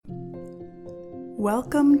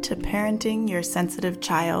Welcome to Parenting Your Sensitive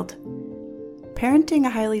Child. Parenting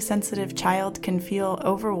a highly sensitive child can feel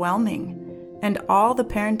overwhelming, and all the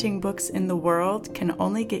parenting books in the world can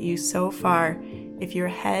only get you so far if your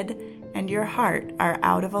head and your heart are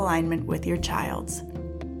out of alignment with your child's.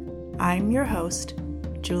 I'm your host,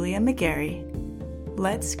 Julia McGarry.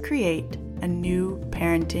 Let's create a new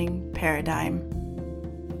parenting paradigm.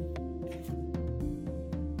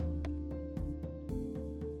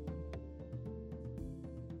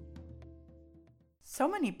 So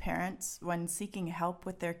many parents, when seeking help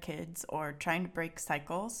with their kids or trying to break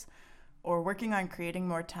cycles or working on creating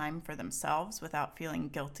more time for themselves without feeling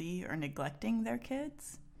guilty or neglecting their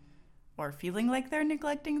kids or feeling like they're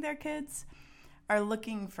neglecting their kids, are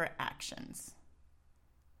looking for actions.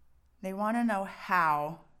 They want to know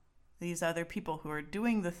how these other people who are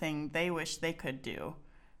doing the thing they wish they could do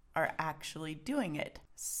are actually doing it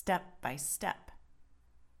step by step,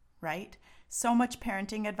 right? So much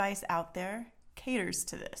parenting advice out there caters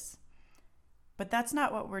to this. But that's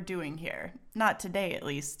not what we're doing here. Not today, at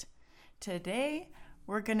least. Today,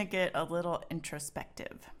 we're going to get a little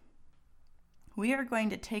introspective. We are going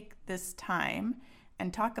to take this time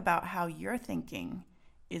and talk about how your thinking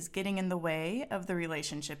is getting in the way of the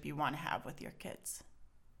relationship you want to have with your kids.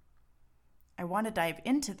 I want to dive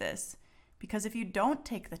into this because if you don't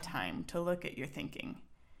take the time to look at your thinking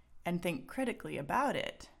and think critically about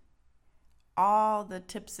it, all the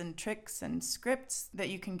tips and tricks and scripts that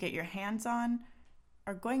you can get your hands on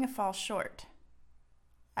are going to fall short.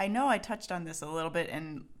 I know I touched on this a little bit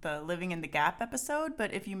in the Living in the Gap episode,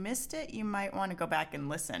 but if you missed it, you might want to go back and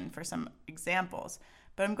listen for some examples.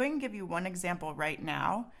 But I'm going to give you one example right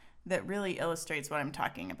now that really illustrates what I'm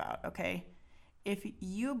talking about, okay? If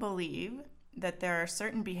you believe that there are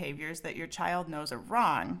certain behaviors that your child knows are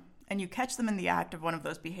wrong, and you catch them in the act of one of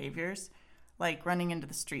those behaviors, like running into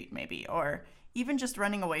the street maybe, or even just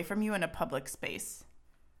running away from you in a public space,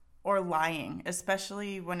 or lying,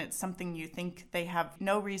 especially when it's something you think they have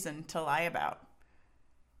no reason to lie about.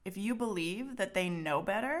 If you believe that they know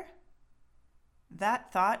better,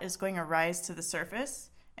 that thought is going to rise to the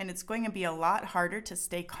surface, and it's going to be a lot harder to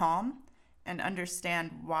stay calm and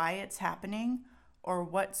understand why it's happening or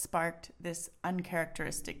what sparked this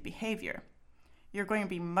uncharacteristic behavior. You're going to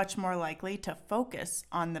be much more likely to focus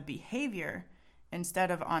on the behavior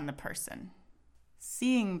instead of on the person.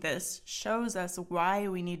 Seeing this shows us why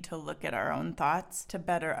we need to look at our own thoughts to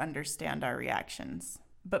better understand our reactions.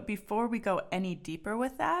 But before we go any deeper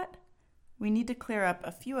with that, we need to clear up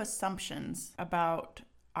a few assumptions about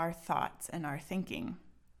our thoughts and our thinking.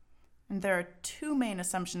 And there are two main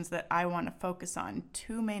assumptions that I want to focus on,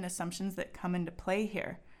 two main assumptions that come into play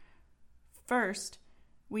here. First,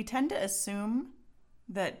 we tend to assume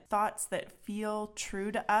that thoughts that feel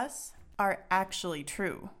true to us are actually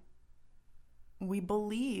true. We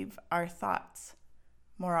believe our thoughts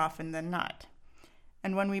more often than not.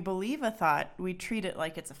 And when we believe a thought, we treat it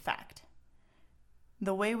like it's a fact.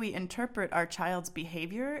 The way we interpret our child's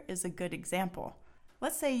behavior is a good example.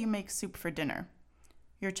 Let's say you make soup for dinner.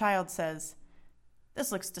 Your child says,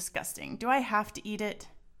 "This looks disgusting. Do I have to eat it?"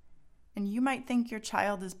 And you might think your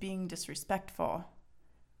child is being disrespectful,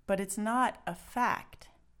 but it's not a fact.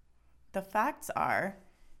 The facts are,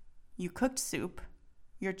 you cooked soup,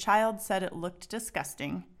 your child said it looked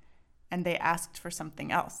disgusting, and they asked for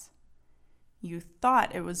something else. You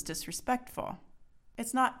thought it was disrespectful.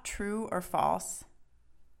 It's not true or false,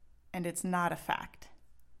 and it's not a fact.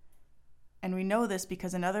 And we know this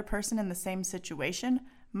because another person in the same situation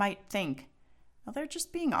might think, well, they're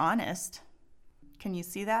just being honest. Can you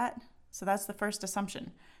see that? So that's the first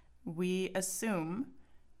assumption. We assume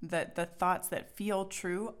that the thoughts that feel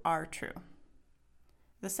true are true.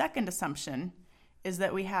 The second assumption is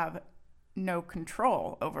that we have no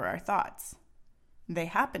control over our thoughts. They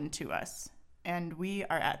happen to us, and we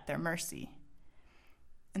are at their mercy.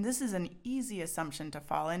 And this is an easy assumption to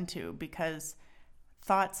fall into because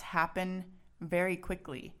thoughts happen very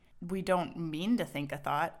quickly. We don't mean to think a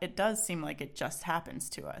thought. It does seem like it just happens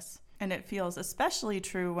to us. And it feels especially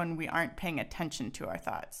true when we aren't paying attention to our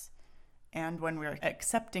thoughts and when we're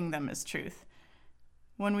accepting them as truth.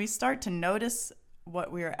 When we start to notice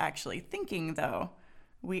what we are actually thinking, though,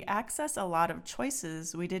 we access a lot of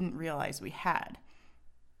choices we didn't realize we had.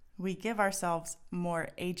 We give ourselves more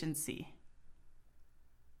agency.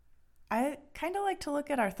 I kind of like to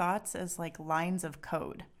look at our thoughts as like lines of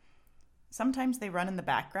code. Sometimes they run in the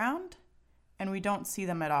background and we don't see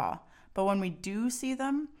them at all. But when we do see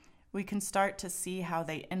them, we can start to see how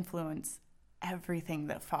they influence everything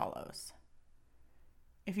that follows.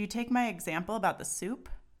 If you take my example about the soup,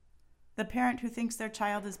 the parent who thinks their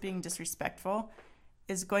child is being disrespectful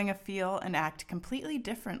is going to feel and act completely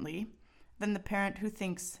differently than the parent who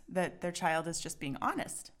thinks that their child is just being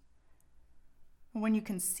honest. When you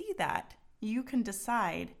can see that, you can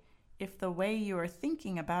decide if the way you are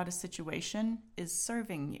thinking about a situation is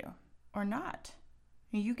serving you or not.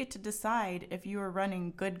 You get to decide if you are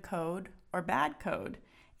running good code or bad code,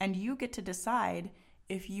 and you get to decide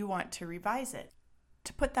if you want to revise it.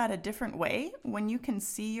 To put that a different way, when you can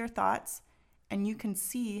see your thoughts and you can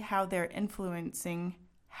see how they're influencing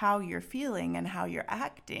how you're feeling and how you're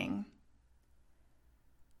acting,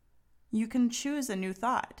 you can choose a new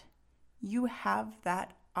thought. You have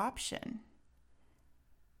that option.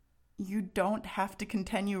 You don't have to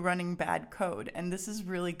continue running bad code, and this is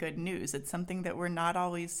really good news. It's something that we're not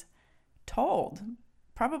always told.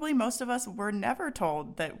 Probably most of us were never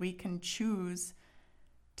told that we can choose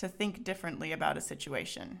to think differently about a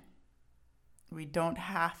situation. We don't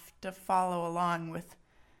have to follow along with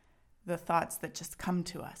the thoughts that just come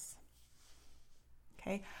to us.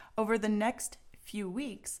 Okay? Over the next few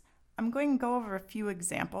weeks, I'm going to go over a few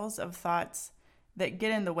examples of thoughts that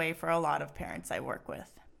get in the way for a lot of parents I work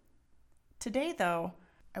with. Today, though,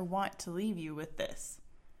 I want to leave you with this.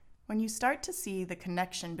 When you start to see the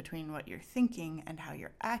connection between what you're thinking and how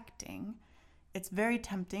you're acting, it's very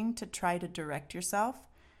tempting to try to direct yourself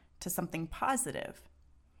to something positive.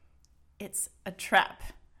 It's a trap.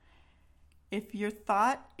 If your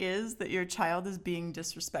thought is that your child is being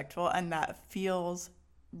disrespectful and that feels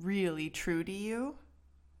really true to you,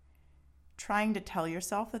 trying to tell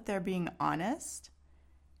yourself that they're being honest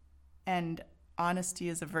and honesty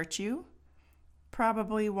is a virtue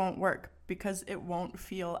probably won't work because it won't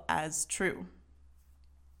feel as true.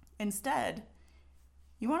 Instead,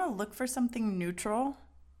 you want to look for something neutral,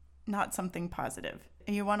 not something positive.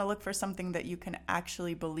 And you want to look for something that you can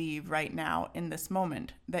actually believe right now in this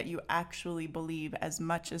moment, that you actually believe as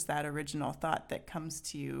much as that original thought that comes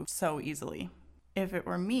to you so easily. If it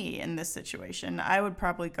were me in this situation, I would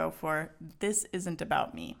probably go for, this isn't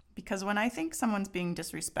about me. Because when I think someone's being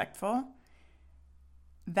disrespectful,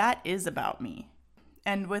 that is about me.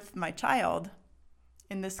 And with my child,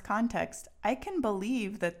 in this context, I can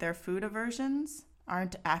believe that their food aversions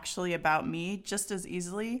aren't actually about me just as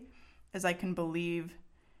easily as I can believe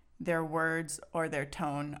their words or their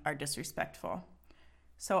tone are disrespectful.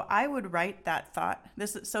 So I would write that thought.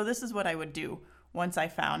 This is what I would do once I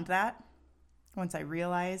found that. Once I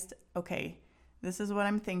realized, okay, this is what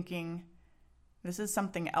I'm thinking. This is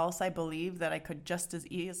something else I believe that I could just as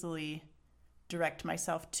easily direct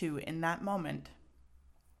myself to in that moment.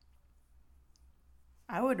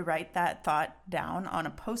 I would write that thought down on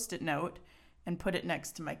a Post-it note and put it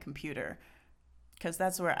next to my computer because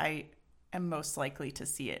that's where I am most likely to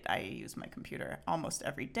see it. I use my computer almost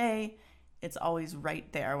every day. It's always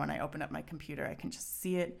right there when I open up my computer. I can just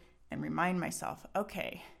see it and remind myself,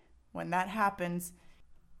 okay, when that happens,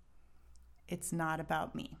 it's not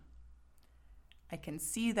about me. I can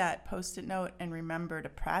see that Post-it note and remember to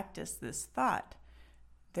practice this thought.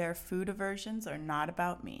 Their food aversions are not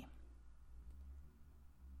about me.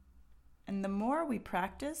 And the more we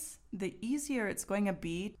practice, the easier it's going to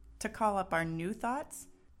be to call up our new thoughts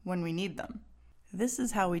when we need them. This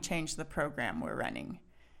is how we change the program we're running.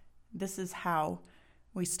 This is how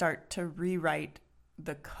we start to rewrite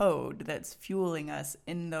the code that's fueling us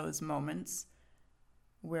in those moments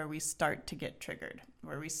where we start to get triggered,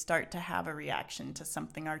 where we start to have a reaction to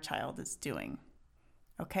something our child is doing.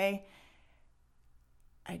 Okay?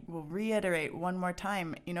 I will reiterate one more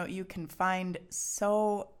time, you can find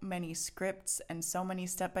so many scripts and so many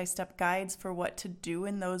step-by-step guides for what to do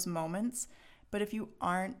in those moments. But if you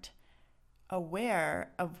aren't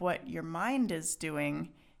aware of what your mind is doing,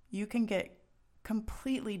 you can get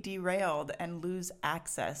completely derailed and lose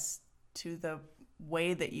access to the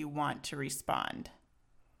way that you want to respond.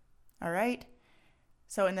 All right?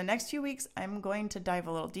 So in the next few weeks, I'm going to dive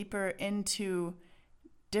a little deeper into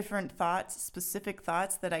different thoughts, specific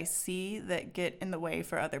thoughts that I see that get in the way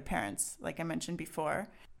for other parents, like I mentioned before.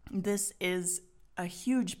 This is a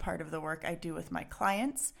huge part of the work I do with my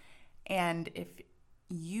clients. And if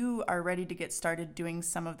you are ready to get started doing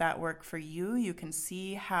some of that work for you, you can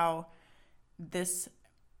see how this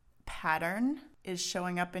pattern is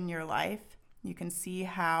showing up in your life. You can see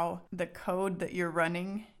how the code that you're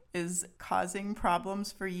running is causing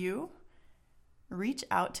problems for you. Reach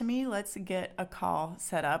out to me. Let's get a call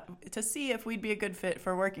set up to see if we'd be a good fit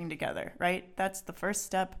for working together, right? That's the first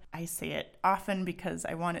step. I say it often because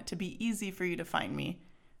I want it to be easy for you to find me,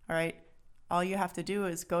 all right? All you have to do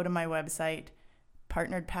is go to my website,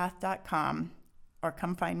 partneredpath.com, or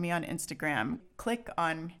come find me on Instagram. Click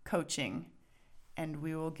on coaching, and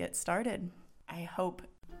we will get started. I hope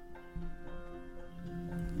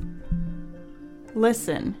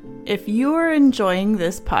Listen, if you are enjoying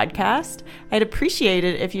this podcast, I'd appreciate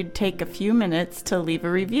it if you'd take a few minutes to leave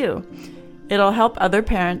a review. It'll help other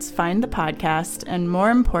parents find the podcast, and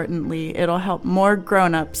more importantly, it'll help more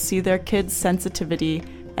grown-ups see their kids' sensitivity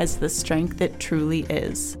as the strength it truly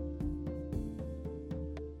is.